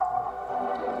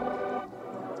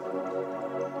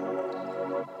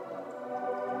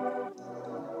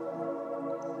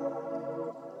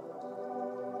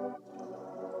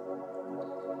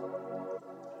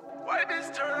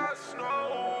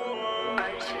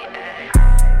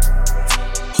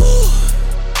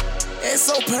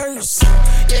XOP purse.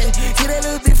 Yeah, hit that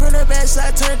little dick from the back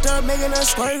shot, turned up, making her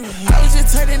squirt. I was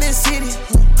just turning this city.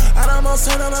 I almost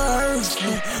turned on the earth.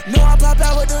 Know I pop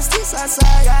out with those sticks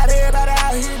outside. Got everybody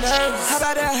out here nervous. How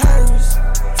about that hers?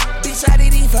 Bitch, I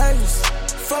did it first.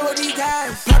 Fuck with these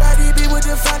guys. Pop out this bitch with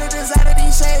the final design of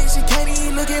these shades. She can't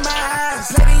even look in my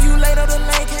eyes. Letting you late on the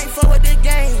lane, can't fuck with the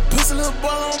game. Pussy little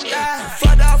boy on die.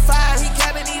 Fucked off fire, he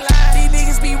capping, he lying. These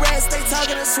niggas be rats, they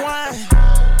talking to swine.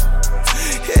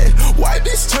 Yeah, white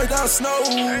bitch turned down snow.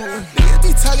 Niggas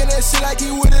be talking that shit like he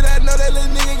with it. I know that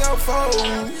little nigga gon'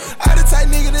 fold. I the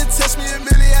type nigga that touch me a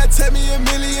million, I tell me a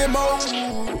million more.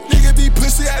 Nigga be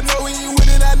pussy, I know he ain't with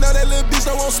it. I know that little bitch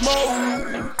don't want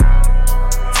smoke.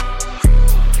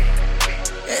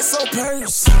 XOP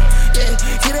purse. Yeah,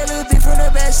 hit that little dick from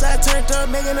the back shot, turned up,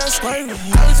 making her squirt.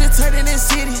 I was just turning this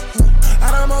city.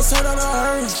 I almost turned on the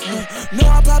earth. Know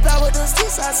I pop out with those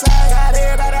sticks outside. Got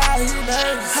everybody out here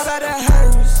nervous. How about that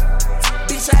hers?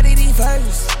 Bitch, I did it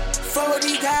first. Fuck with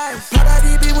these guys. Pop out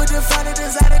this bitch with the final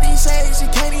design of these shades. She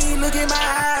can't even look in my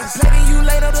eyes. Letting you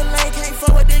late on the lane, can't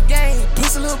fuck with the game.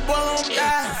 Pussy little boy on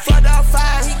die. Fucked off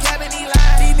fire, he capping, he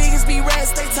lying. These niggas be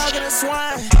rats, they talking to swine.